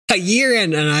a year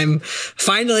in, and I'm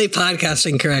finally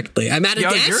podcasting correctly. I'm at a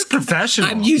desk. You're a professional.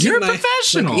 I'm using You're a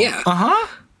professional. Yeah.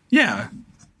 Yeah.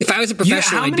 If I was a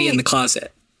professional, I'd be in the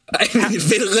closet. I'd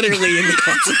be literally in the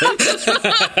closet.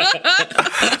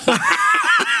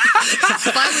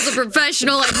 If I was a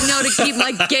professional, I'd know to keep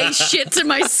my gay shit to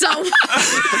myself.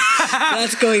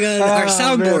 That's going on our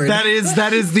soundboard. Man,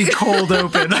 that is the cold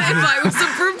open. If I was a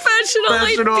professional, I'd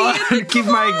be in the keep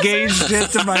my gay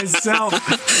shit to myself.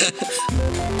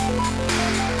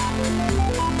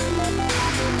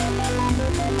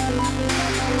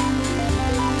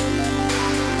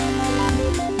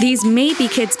 These may be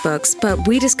kids' books, but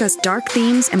we discuss dark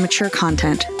themes and mature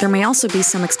content. There may also be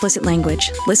some explicit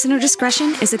language. Listener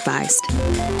discretion is advised.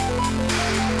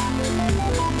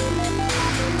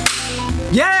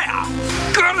 Yeah!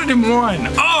 Got it in one!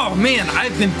 Oh, man,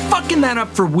 I've been fucking that up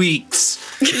for weeks.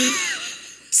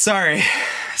 Sorry.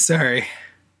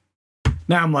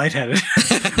 Now I'm lightheaded.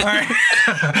 All right.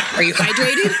 Are you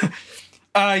hydrated?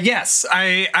 Yes,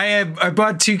 I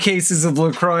bought 2 cases of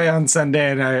LaCroix on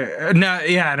Sunday, and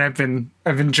I've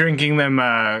been drinking them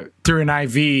through an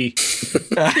IV.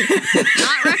 Not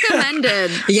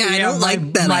recommended. Yeah, I don't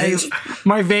like that.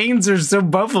 My veins are so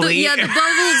bubbly. The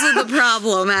bubbles are the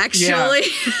problem, actually.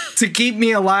 Yeah. To keep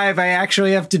me alive, I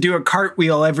actually have to do a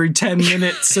cartwheel every 10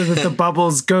 minutes so that the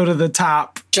bubbles go to the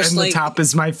top. Just and like the top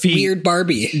is my feet. Weird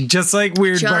Barbie. Just like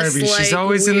Weird Barbie. She's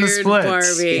always in the splits.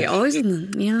 Barbie. Yeah. Always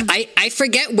in the, yeah. I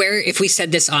forget if we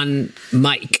said this on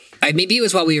mic. Maybe it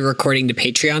was while we were recording the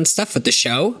Patreon stuff with the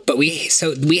show, but we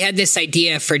had this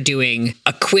idea for doing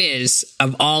a quiz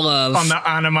of all of on the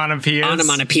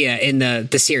onomatopoeia in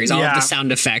the series, all of the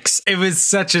sound effects. It was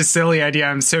such a silly idea.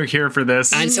 I'm so here for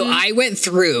this. And so I went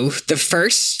through the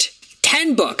first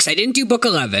 10 books. I didn't do book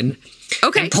 11.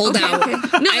 Okay. And pulled out. Okay.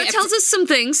 No, that tells us some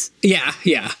things. Yeah.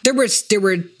 There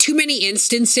were too many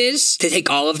instances to take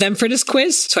all of them for this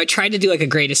quiz, so I tried to do like a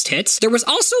greatest hits. There was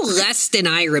also less than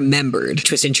I remembered,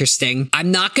 which was interesting. I'm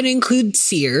not going to include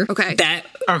Seer. Okay.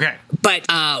 Okay. But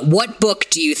what book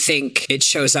do you think it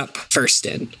shows up first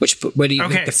in? What do you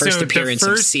think the first appearance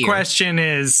of Seer? The first question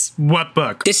is, what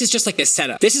book? This is just like a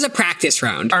setup. This is a practice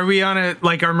round. Are we are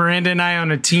Miranda and I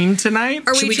on a team tonight?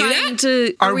 Should we trying do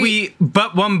that? Are we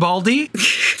but one baldy? Yeah,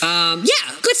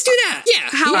 let's do that. Yeah.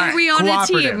 How are we on a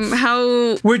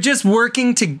team? We're just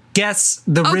working to guess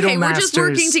the riddle masters. We're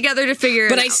just working together to figure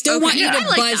it out. But I still want you to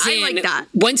buzz in. I like that.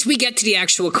 Once we get to the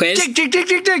actual quiz,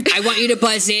 I want you to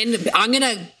buzz in. I'm going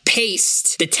to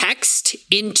paste the text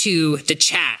into the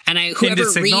chat, and whoever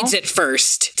reads it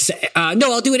first.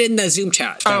 No, I'll do it in the Zoom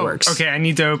chat. That works. Okay, I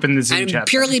need to open the Zoom chat.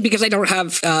 Purely because I don't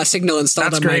have Signal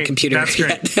installed on my computer. That's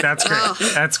great.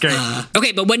 That's great.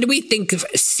 Okay, but when do we think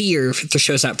Seer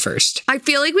shows up first? I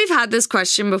feel like we've had this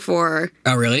question before.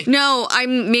 Oh, really? No,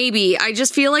 I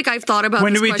just feel like I've thought about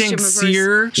when this do we question think before.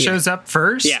 Seer shows up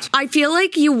first? Yeah. I feel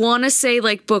like you want to say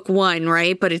like book 1,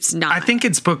 right? But it's not. I think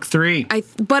it's book 3.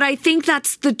 But I think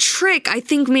that's the trick. I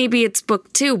think maybe it's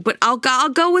book 2, but I'll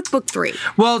go with book 3.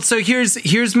 Well, so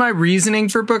here's my reasoning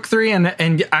for book 3, and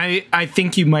I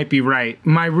think you might be right.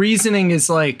 My reasoning is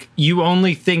like you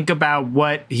only think about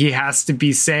what he has to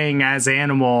be saying as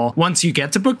animal once you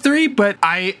get to book 3, but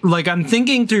I'm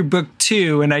thinking through book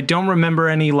 2 and I don't remember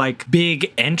any like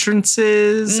big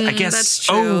entrances. I guess that's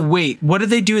true. Oh wait, what do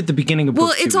they do at the beginning of book 2?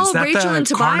 Well, it's all Rachel and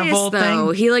Tobias though.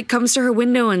 Thing? He like comes to her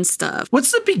window and stuff.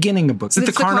 What's the beginning of book? Is it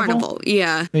the carnival?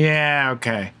 Yeah. Yeah,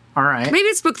 okay. All right. Maybe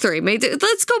it's book 3.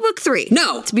 Let's go book 3.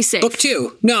 No. To be safe. Book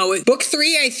 2. No, book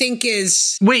 3 I think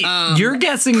is... Wait, you're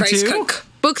guessing Price 2? Cook.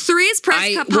 Book 3 is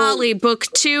Prescott Polly. Book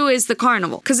 2 is the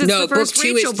carnival. Because it's the first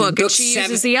Rachel book and she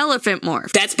uses the elephant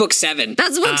morph. That's book 7.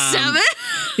 That's book 7?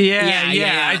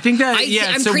 Yeah. I think that,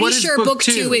 I'm so pretty sure book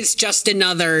 2 2 is just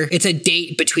it's a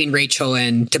date between Rachel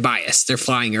and Tobias. They're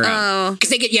flying around. Oh. Because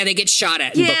they get shot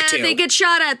at in book 2. Yeah, they get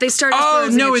shot at. They start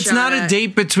no, it's not a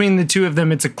date between the two of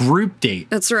them. It's a group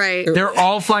date. That's right. They're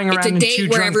all flying around in 2 drunk teenagers. It's a date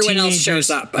where everyone else shows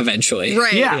up eventually.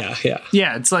 Right.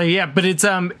 Yeah. It's like, but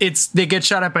it's they get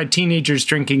shot at by teenagers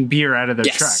drinking beer out of their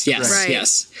truck.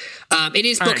 Yes. It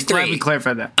is book 3. Glad we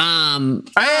clarified that.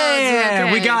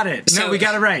 Okay. We got it. We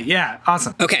got it right. Yeah,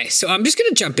 awesome. Okay, so I'm just going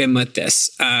to jump in with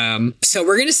this. So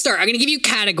we're going to start. I'm going to give you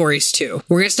categories too.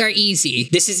 We're going to start easy.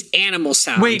 This is animal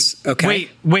sounds.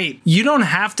 Wait. You don't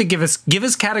have to give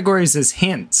us categories as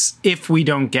hints if we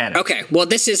don't get it. Okay, well,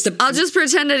 this is the... I'll just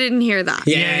pretend I didn't hear that.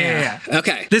 Yeah.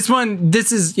 Okay. This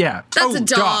is, That's a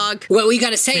dog. Well, we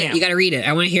got to say it. You got to read it.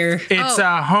 I want to hear... It's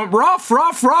ruff.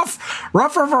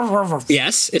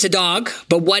 Yes, it's a dog. dog,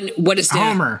 but what is that?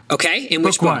 Homer. Okay, in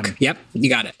which book? One. Yep, you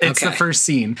got it. It's the first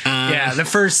scene. The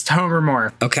first Homer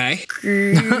morph. Okay.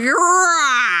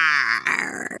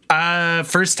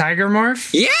 First tiger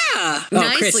morph? Yeah.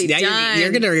 Oh, Chris, Nicely done.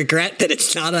 you're going to regret that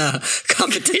it's not a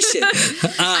competition.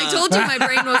 I told you my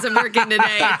brain wasn't working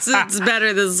today. It's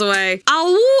better this way.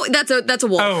 Oh, that's a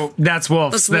wolf. Oh, that's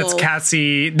wolves. That's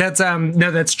Cassie. That's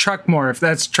that's truck morph.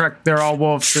 That's truck. They're all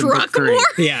wolves. Truck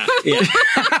morph? Yeah.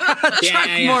 Truck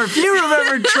morph. You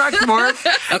remember truck morph?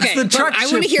 Okay, the truck I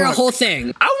want to hear a whole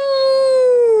thing.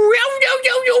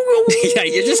 Yeah,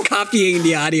 you're just copying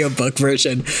the audiobook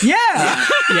version. Yeah.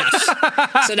 Yes.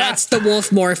 So that's the wolf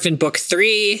morph in book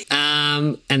 3.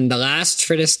 And the last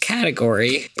for this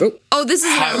category. Oh, this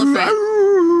is an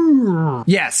elephant.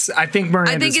 Yes, I think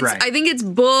Miranda's right. I think it's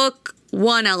book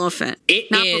 1 elephant.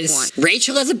 It not is book 1.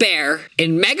 Rachel as a bear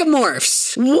in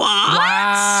Megamorphs. What?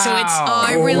 Wow. So it's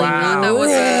I really thought that was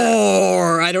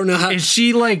roar. I don't know how. Is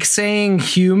she like saying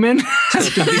human? Is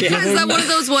that one of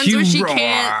those ones where she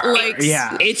can't like?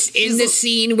 Yeah. It's in the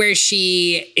scene where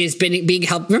she is being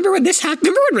held. Remember when this happened?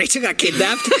 Remember when Rachel got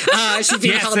kidnapped? She's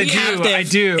being held captive. I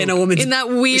do. In a woman's in that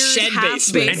weird shed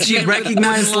basement. And she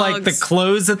recognized like the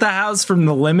clothes at the house from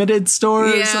the limited store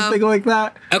or something like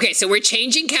that. Okay, so we're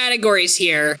changing categories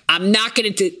here. I'm not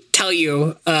going to tell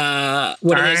you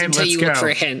what it is until you look for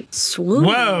a hint. Swoon.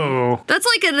 Whoa. That's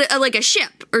like a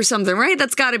ship or something, right?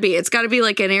 That's got to be. It's got to be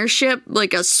like an airship,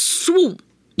 like a swoon.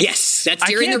 Yes,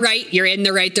 you're in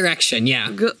the right direction.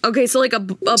 Yeah. Okay, so like a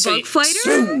bug fighter,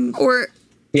 swoon.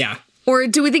 Or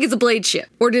do we think it's a blade ship?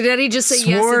 Or did Eddie just say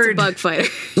yes, it's a bug fighter?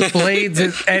 Blades.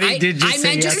 Eddie did just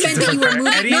say yes. That you were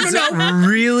moving. Eddie's No.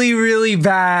 really, really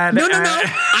bad. No.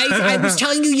 I was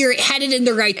telling you you're headed in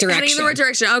the right direction. Heading in the right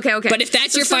direction. Okay. But if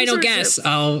that's your final guess, you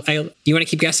want to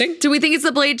keep guessing? Do we think it's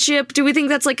the blade ship? Do we think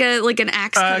that's like an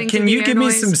axe cutting? Can you give me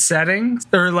some settings?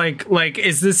 Or like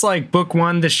is this like book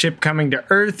 1, the ship coming to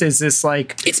Earth? Is this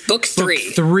like it's book 3?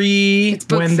 Book 3 it's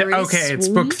book when 3, it's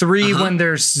book 3 when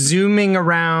they're zooming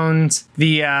around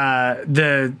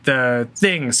the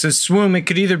thing. So swoon, it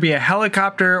could either be a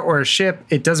helicopter or a ship.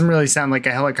 It doesn't really sound like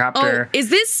a helicopter. Oh, is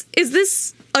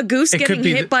this a goose getting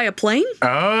hit by a plane?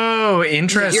 Oh,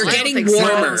 interesting. You're getting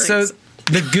warmer. So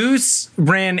the goose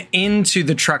ran into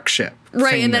the truck ship.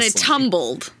 Right, famously. and then it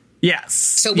tumbled. Yes.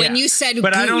 So when you said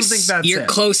but goose, I don't think that's you're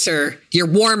closer, you're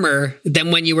warmer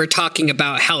than when you were talking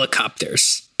about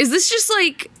helicopters. Is this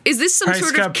some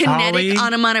sort of kinetic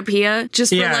onomatopoeia?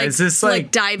 Just for is this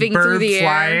like diving bird through the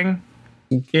flying? air?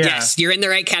 Yeah. Yes, you're in the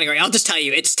right category. I'll just tell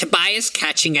you, it's Tobias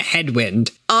catching a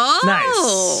headwind. Oh,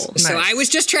 nice. So I was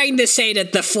just trying to say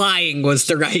that the flying was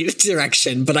the right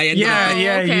direction, but I ended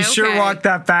up. You sure walked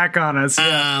that back on us.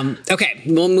 Yeah. Okay,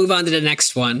 we'll move on to the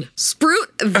next one.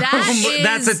 Sprout.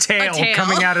 That's a tail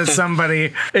coming out of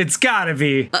somebody. It's gotta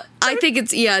be. I think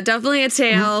it's definitely a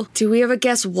tail. Do we have a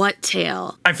guess what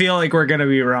tail? I feel like we're gonna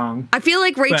be wrong. I feel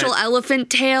like Rachel Elephant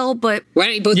tail, but why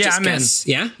don't you both just guess?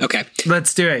 Yeah. Okay.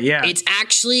 Let's do it. Yeah. It's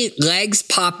actually legs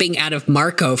popping out of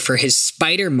Marco for his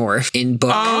spider morph in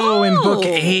book. Oh, in book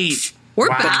 8. We're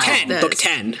back. Book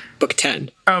 10. Book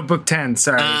 10. Oh, book 10.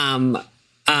 Sorry.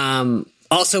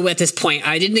 Also, at this point,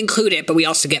 I didn't include it, but we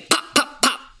also get pop, pop,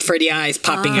 pop for the eyes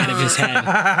popping out of his head.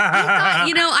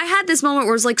 I had this moment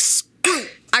where it was like,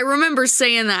 I remember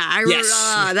saying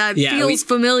that. That feels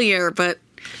familiar, but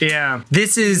yeah,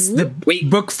 this is the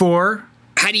book 4.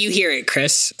 How do you hear it,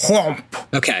 Chris? Whomp.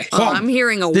 Okay. I'm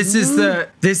hearing a. This is the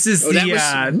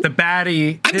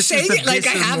baddie. I'm saying it like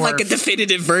I have like a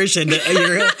definitive version.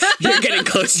 You're getting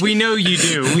close. We know you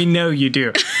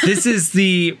do. This is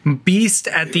the beast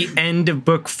at the end of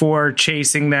book 4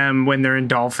 chasing them when they're in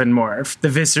dolphin morph. The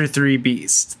Visser 3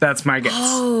 beast. That's my guess.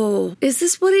 Oh, is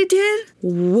this what he did?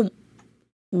 Whoop.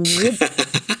 Whoop.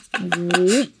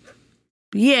 Whoop.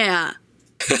 Yeah.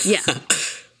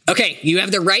 Okay, you have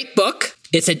the right book.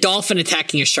 It's a dolphin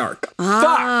attacking a shark.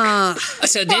 Fuck.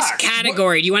 So this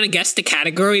category, do you want to guess the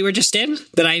category we were just in?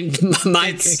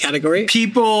 My category?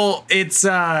 People, it's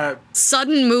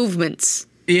sudden movements.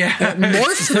 Yeah.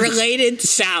 Morph-related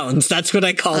sounds. That's what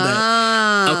I called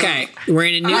it. Okay. We're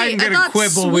in a new... I'm going to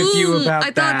quibble with you about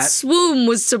that. I thought swoon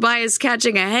was Tobias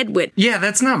catching a headwind. Yeah,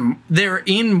 that's not... They're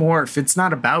in morph. It's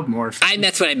not about morph.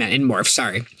 That's what I meant, in morph.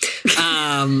 Sorry.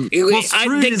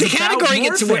 The category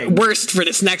gets worst for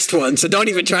this next one, so don't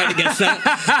even try to guess that.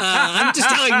 I'm just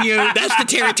telling you, that's the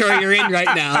territory you're in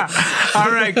right now.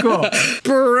 All right, cool.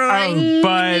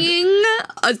 Bringing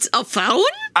a phone?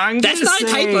 That's not a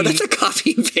typo. That's a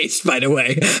copy and paste, by the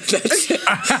way.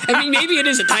 Maybe it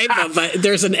is a typo, but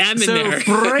there's an M in there.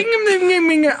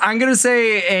 I'm gonna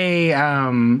say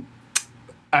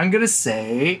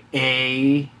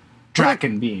a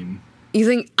Draken beam. You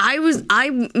think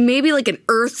I maybe like an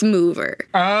earth mover.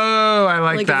 Oh, I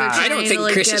like that. I don't think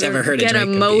Chris has ever heard of Draken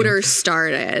Get a motor beam.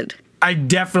 Started. I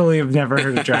definitely have never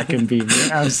heard of Draken beam.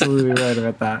 You're absolutely right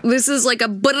about that. This is like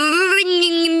a.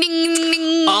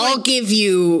 I'll give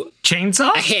you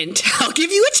chainsaw. A hint. I'll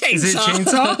give you a chainsaw. Is it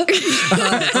chainsaw?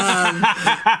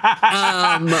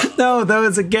 No, that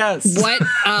was a guess. What?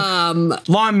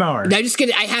 Lawnmower. I'm just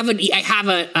kidding. I have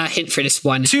a hint for this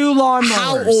one. 2 lawnmowers.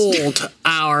 How old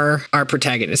are our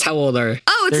protagonists? How old are?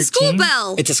 Oh, it's 13? A school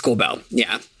bell. It's a school bell.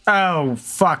 Yeah. Oh,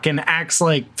 fucking acts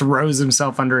like throws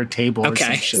himself under a table. Okay. Or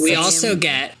some shit. We also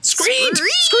get screed.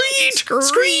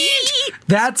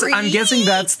 That's I'm guessing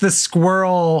that's the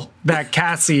squirrel that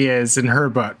Cassie is in her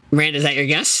book. Miranda, is that your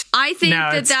guess? I think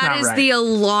that is the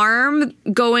alarm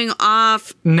going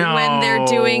off when they're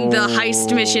doing the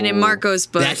heist mission in Marco's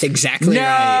book. That's exactly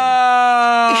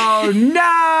right. No.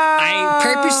 I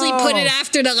purposely put it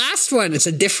after the last one. It's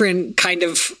a different kind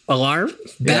of alarm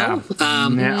bell.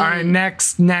 Yeah. All right,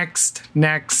 next.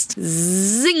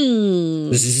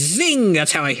 Zing. Zing.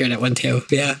 That's how I hear that one too.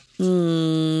 Yeah.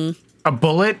 A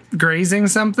bullet grazing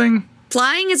something?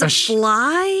 Flying is a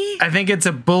fly? I think it's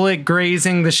a bullet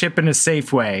grazing the ship in a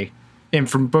safe way.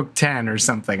 From book 10 or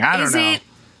something. I don't know. Is it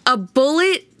a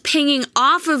bullet pinging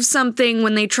off of something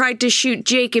when they tried to shoot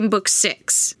Jake in book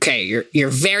 6? Okay, you're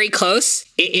very close.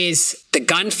 It is the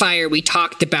gunfire we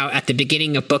talked about at the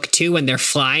beginning of book 2 when they're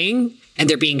flying and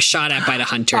they're being shot at by the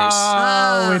hunters.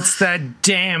 Oh, it's that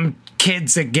damn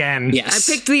kids again. Yes.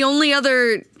 I picked the only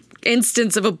other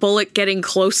instance of a bullet getting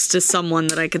close to someone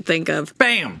that I could think of.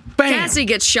 Bam! Bam! Cassie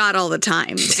gets shot all the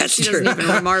time. That's she true. doesn't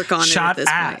even remark on it at this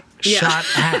point. Shot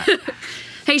at.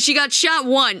 Hey, she got shot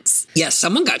once. Yeah,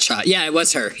 someone got shot. Yeah, it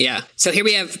was her. Yeah. So here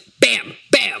we have bam,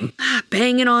 bam.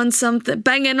 Banging on something.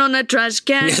 Banging on a trash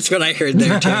can. That's what I heard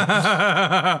there, too.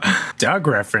 Doug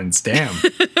reference, damn.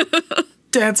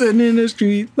 Dancing in the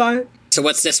street light. So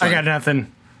what's this one? I got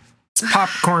nothing. It's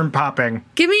popcorn popping.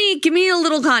 Give me a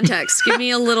little context. Give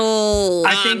me a little...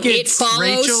 I think it follows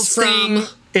Rachel's from thing.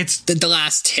 It's the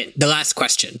last hint, the last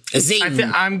question. Zing.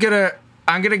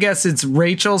 I'm gonna guess it's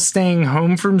Rachel staying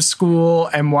home from school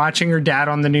and watching her dad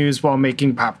on the news while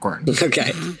making popcorn.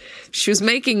 Okay. She was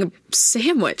making a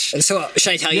sandwich. So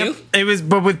should I tell you? It was,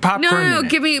 but with popcorn. No.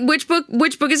 Give me which book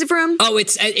is it from? Oh,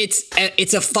 it's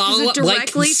a follow up.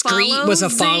 Like Screet was a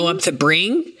follow up to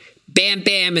Bring. Bam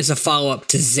Bam is a follow-up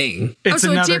to Zing. It's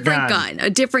so another a different gun. A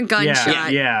different gun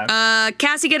shot. Yeah.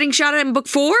 Cassie getting shot at in book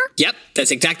 4? Yep,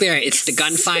 that's exactly right. It's the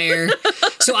gunfire.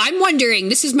 So I'm wondering,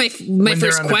 this is my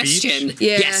first question.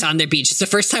 Yeah. Yes, on the beach. It's the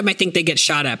first time I think they get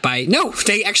shot at by... No,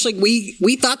 they actually...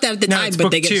 We thought that at the time, it's but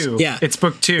book they get... 2. Yeah. It's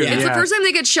book 2. Yeah. It's the first time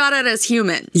they get shot at as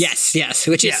humans. Yes,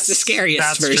 which is the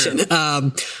scariest version.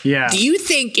 Yeah. Do you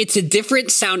think it's a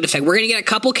different sound effect? We're going to get a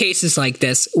couple cases like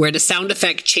this where the sound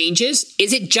effect changes.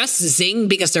 Is it just Zing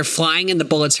because they're flying and the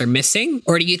bullets are missing?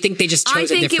 Or do you think they just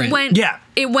chose a different...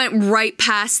 It went right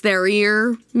past their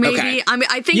ear, maybe. Okay. I mean,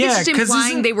 I think it's just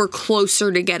implying they were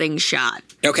closer to getting shot.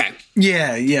 Okay.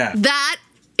 Yeah. That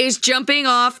is jumping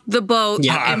off the boat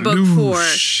in book 4.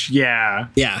 Yeah.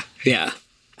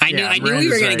 I knew we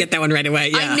were going to get that one right away.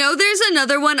 Yeah. I know there's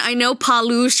another one. I know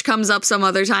Palush comes up some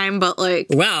other time, but like...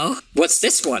 Well, what's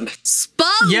this one?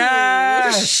 Spaloosh!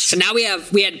 Yes! So now we had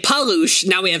Palush,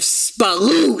 now we have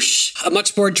Spaloosh.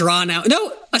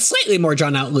 A slightly more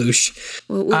drawn out loosh.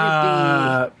 What would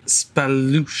it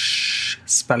be?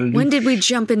 Spaloosh. When did we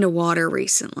jump into water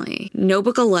recently? No,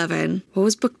 book 11. What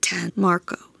was book 10?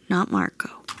 Marco. Not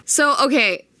Marco. So,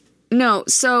 okay... No,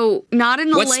 so not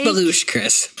in the lake. What's Spaloosh,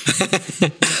 Chris?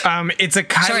 It's a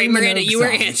Kylie Sorry, Miranda, Minogue you were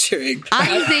song. answering.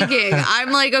 I'm thinking.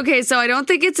 I'm like, okay, so I don't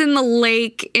think it's in the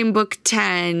lake in book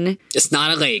 10. It's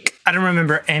not a lake. I don't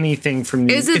remember anything from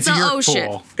the... Is it it's the a Yerk ocean?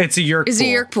 Pool. It's a Yerk pool. Is it a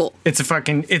Yerk pool? It's a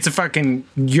fucking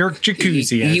Yerk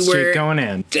jacuzzi. And straight going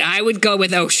in. I would go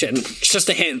with ocean. It's just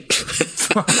a hint.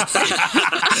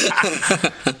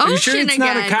 Are you sure it's again.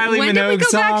 not a Kylie when Minogue did we go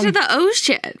song? back to the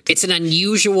ocean? It's an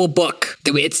unusual book.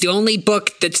 It's the only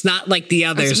book that's not like the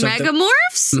others.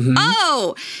 Megamorphs? Mm-hmm.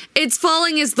 Oh, it's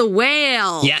falling as the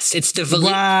whale. Yes, it's the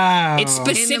Valik. Wow. It's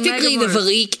specifically the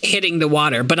Valik hitting the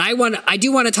water. But I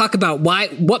do want to talk about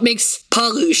what makes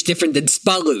Palush different than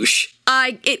Spaloosh.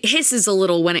 It hisses a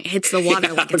little when it hits the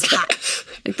water, like it's hot.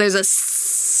 Like there's a.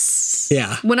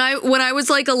 Yeah. When I was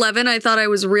like 11, I thought I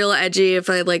was real edgy if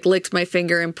I like licked my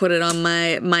finger and put it on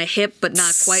my hip, but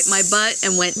not quite my butt,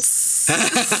 and went.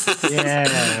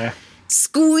 Yeah.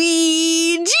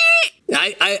 Squeegee.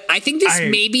 I think this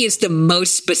maybe is the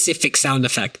most specific sound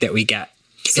effect that we get.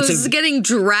 So it's getting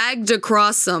dragged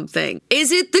across something.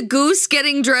 Is it the goose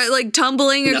getting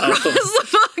tumbling across the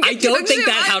fucking I don't think ship?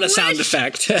 that had a sound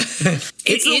effect.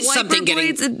 It is something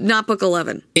getting... Not book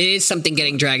 11. It is something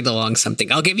getting dragged along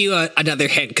something. I'll give you another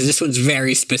hint because this one's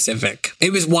very specific.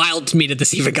 It was wild to me that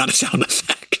this even got a sound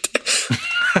effect.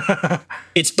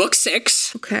 It's book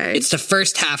 6. Okay. It's the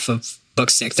first half of book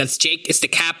 6. That's Jake. It's the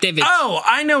captive.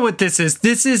 I know what this is.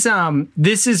 This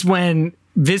is when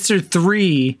Visser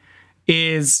 3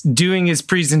 is doing his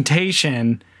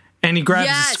presentation and he grabs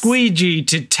a squeegee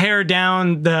to tear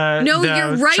down the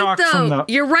you're right chalk though. from the...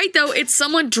 You're right though. It's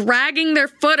someone dragging their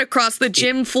foot across the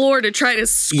gym floor to try to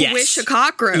squish a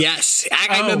cockroach. Yes.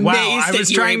 I'm amazed I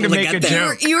was trying to make a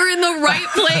joke. You're in the right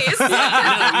place.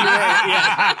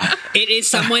 Yeah. It is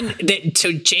someone that...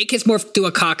 So Jake has morphed to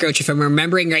a cockroach. If I'm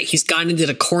remembering right, he's gone into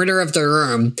the corner of the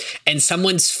room and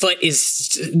someone's foot is...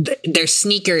 Their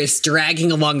sneaker is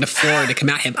dragging along the floor to come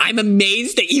at him. I'm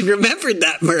amazed that you remembered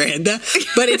that, Miranda.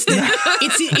 But it's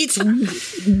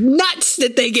nuts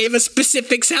that they gave a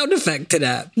specific sound effect to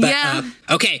that. But,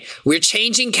 okay, we're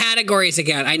changing categories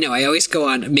again. I know I always go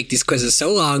on and make these quizzes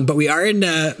so long, but we are in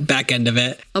the back end of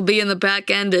it. I'll be in the back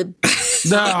ended.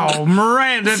 No,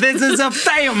 Miranda, this is a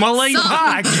family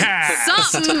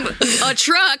podcast. A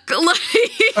truck.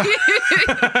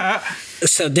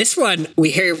 So this one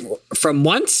we hear from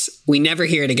once, we never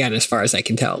hear it again as far as I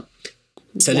can tell.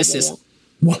 So this is...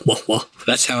 Whoa, whoa, whoa.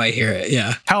 That's how I hear it,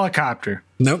 yeah. Helicopter.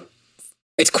 Nope.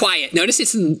 It's quiet. Notice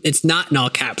it's not in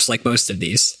all caps like most of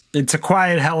these. It's a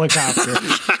quiet helicopter.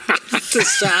 It's a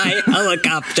shy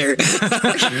helicopter.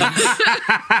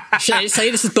 Should I just tell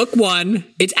you this is book 1?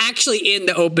 It's actually in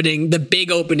the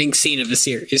big opening scene of the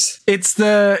series. It's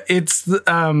the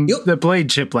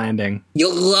blade ship landing.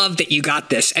 You'll love that you got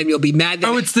this, and you'll be mad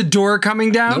that... it's the door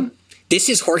coming down? Nope. This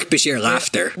is Hork-Bajir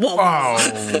laughter. Whoa.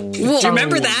 Do you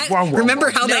remember that? Remember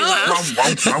how they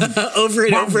laugh over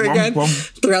and over again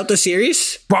throughout the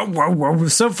series?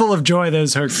 So full of joy,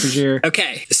 those Hork-Bajir.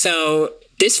 Okay, so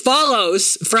this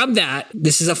follows from that.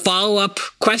 This is a follow-up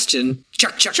question.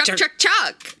 Chuck, chuck, chuck. Chuck, chuck,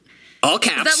 chuck. All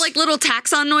caps. Is that like little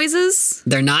taxon noises?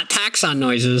 They're not taxon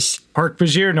noises.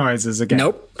 Hork-Bajir noises again.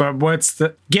 Nope. But what's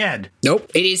the... Ged.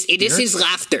 Nope. It is his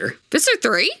laughter. Visser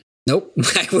 3? Nope.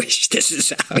 I wish this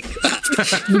is how he laughed.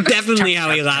 Definitely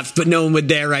how he laughed, but no one would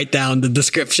dare write down the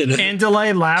description. And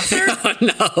delay laughter? Oh,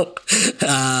 no.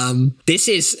 This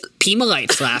is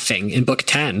Pimalites laughing in book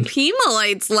 10.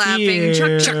 Pimalites laughing.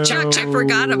 Chuck, chuck, chuck. I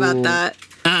forgot about that.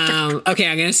 Okay,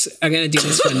 I'm gonna do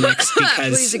this one next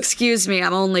because... Please excuse me,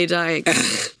 I'm only dying.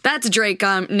 That's Drake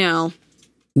on... No.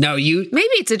 No, you... Maybe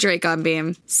it's a Drake on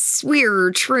beam.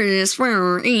 Swear,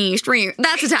 swear, east,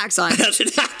 that's a taxon. That's a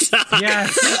taxon.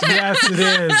 Yes, it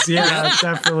is. Yeah, it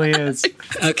definitely is.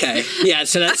 Okay, yeah,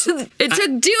 so that's... It took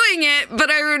doing it, but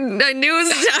I knew it was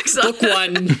a taxon. Book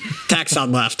 1,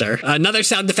 taxon laughter. Another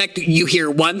sound effect you hear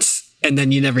once, and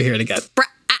then you never hear it again.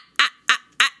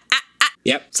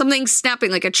 Yep. Something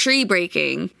snapping, like a tree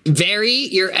breaking.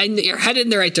 You're headed in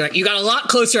the right direction. You got a lot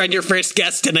closer on your first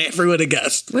guess than I ever would have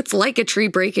guessed. What's like a tree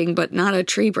breaking, but not a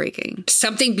tree breaking?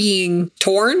 Something being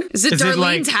torn? Is it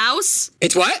Darlene's house?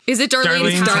 It's what? Is it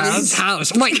Darlene's house? Darlene's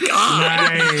house. Oh my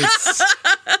God.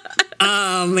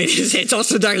 Nice. It's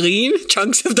also Darlene.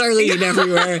 Chunks of Darlene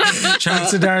everywhere.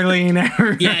 Chunks of Darlene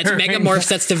everywhere. Yeah, it's Megamorphs.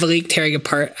 That's the Valik tearing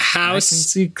apart house. I can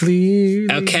see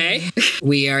clearly. Okay.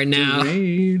 We are now...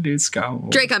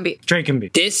 Drake on beam. Drake on beam.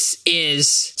 This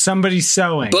is... Somebody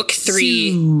sewing. Book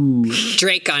 3,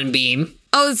 Drake on beam.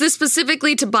 Oh, is this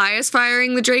specifically Tobias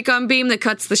firing the Drake on beam that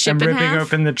cuts the ship and in half? ripping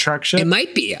open the truck ship? It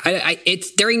might be.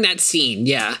 It's during that scene,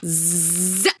 yeah.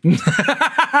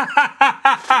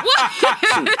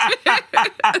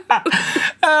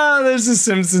 Oh, there's a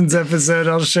Simpsons episode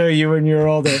I'll show you when you're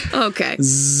older. Okay.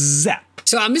 Zap.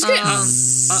 So I'm just gonna...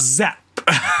 Zap.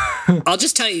 I'll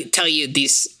just tell you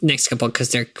these next couple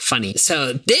because they're funny.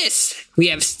 So this, we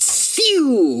have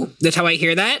Sew. That's how I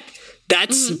hear that.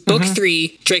 That's book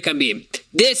 3, Drake on beam.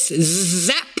 This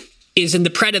Zap is in the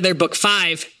Predator book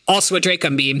 5, also a Drake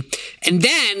on beam. And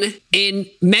then in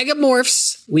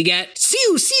Megamorphs, we get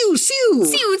Sew, Sew, Sew.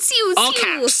 Sew, Sew, all Sew.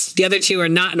 caps. The other two are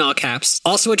not in all caps.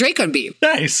 Also a Drake on beam.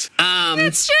 Nice.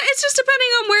 It's just depending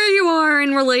on where you are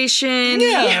in relation.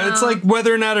 Yeah, it's like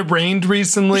whether or not it rained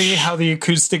recently, how the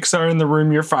acoustics are in the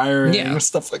room you're firing,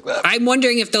 stuff like that. I'm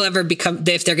wondering if they're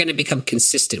going to become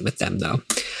consistent with them, though.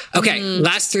 Okay,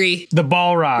 last 3. The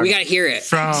Balrog. We got to hear it.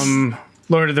 From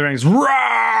Lord of the Rings. Roar!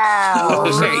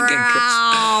 Oh, very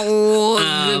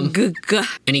good.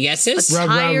 Any guesses?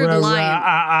 Tired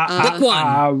lion. Book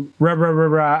 1.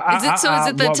 Is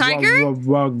it the tiger?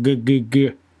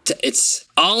 It's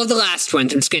all of the last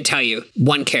ones. I'm just going to tell you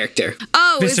one character.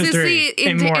 Oh, Mr. is this Three, the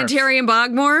Morph. Antarian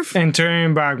Bogmorph?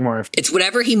 Antarian Bogmorph. It's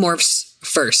whatever he morphs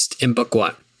first in book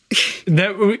 1.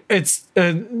 It's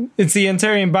the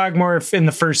Antarian Bogmorph in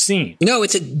the first scene. No,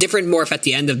 it's a different morph at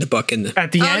the end of the book.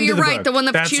 At the end you're of the right, book. the one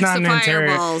that That's shoots not the an Antarian.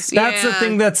 fireballs. That's the Yeah.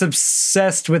 thing that's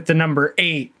obsessed with the number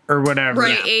 8 or whatever.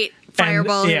 Right, 8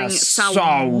 fireball.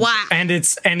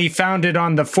 And he found it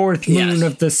on the 4th moon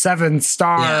of the 7th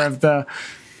star of the.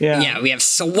 Yeah, we have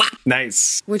swap.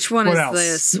 Nice. Which one What is else?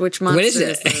 this? Which monster What is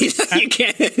is it? this? You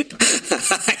can't.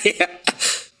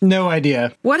 No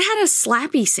idea. What had a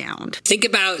slappy sound? Think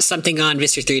about something on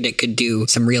Mr. 3 that could do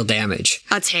some real damage.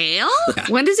 A tail?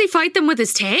 When does he fight them with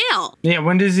his tail? Yeah,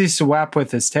 when does he swap with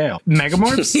his tail?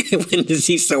 Megamorphs? When does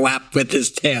he swap with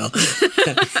his tail?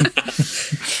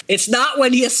 It's not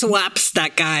when he swaps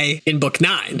that guy in book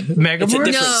 9. Megamorphs?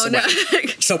 It's a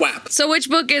different swap. So which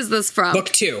book is this from? Book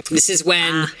 2. This is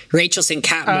when Rachel's in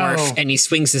Catmorph and he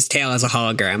swings his tail as a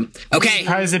hologram. Okay.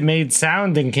 Surprised it made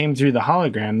sound and came through the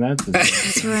hologram.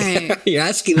 That's right. You're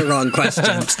asking the wrong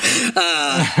questions.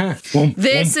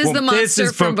 This is the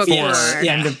monster from book 4.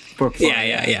 End of book 4.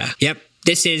 Yeah. Yep.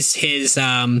 This is his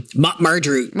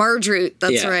Mardroot. Mardroot,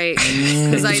 that's right.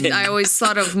 Because I always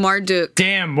thought of Marduk.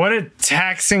 Damn, what a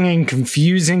taxing and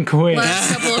confusing quiz.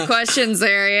 Last couple of questions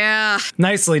there, yeah.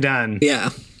 Nicely done. Yeah.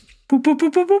 Boop, boop,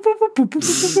 boop, boop, boop, boop, boop, boop,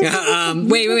 boop.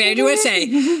 Wait. I do want to say,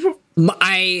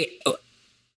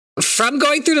 from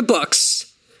going through the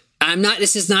books, I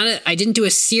didn't do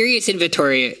a serious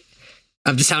inventory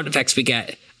of the sound effects we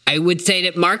get. I would say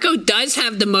that Marco does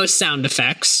have the most sound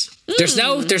effects. There's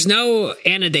no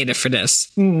anodata for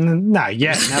this. Not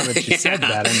yet. Now that you said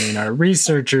that, I mean, our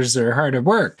researchers are hard at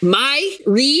work. My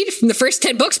read from the first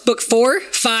 10 books, book 4,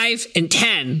 5, and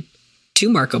 10, 2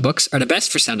 Marco books are the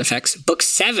best for sound effects. Book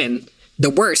 7, the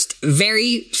worst.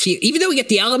 Very few. Even though we get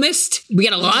the Alchemist, we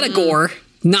get a lot of gore.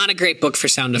 Not a great book for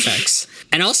sound effects.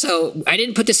 And also, I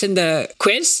didn't put this in the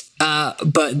quiz,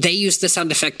 but they use the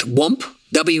sound effect WHUMP,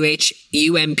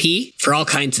 WHUMP, for all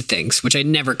kinds of things, which I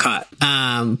never caught.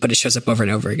 But it shows up over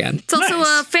and over again. It's also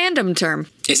a fandom term.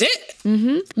 Is it?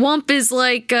 Mm-hmm. Wump is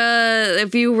like,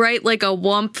 if you write like a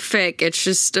wump fic, it's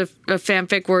just a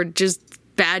fanfic where just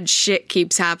bad shit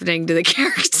keeps happening to the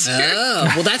character. Oh,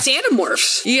 well, that's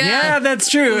Animorphs. Yeah, that's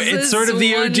true. It's sort of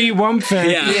the OG Wump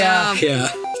fic. Yeah.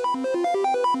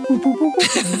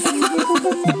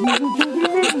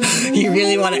 You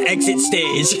really want to exit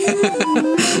stage.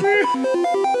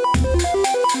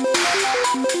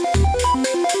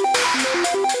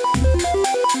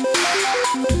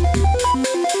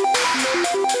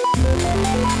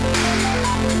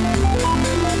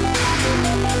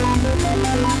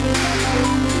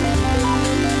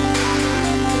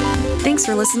 Thanks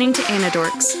for listening to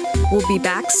Anadorks. We'll be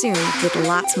back soon with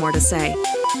lots more to say.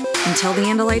 Until the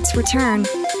Andalites return,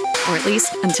 or at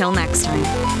least until next time.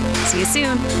 See you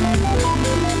soon.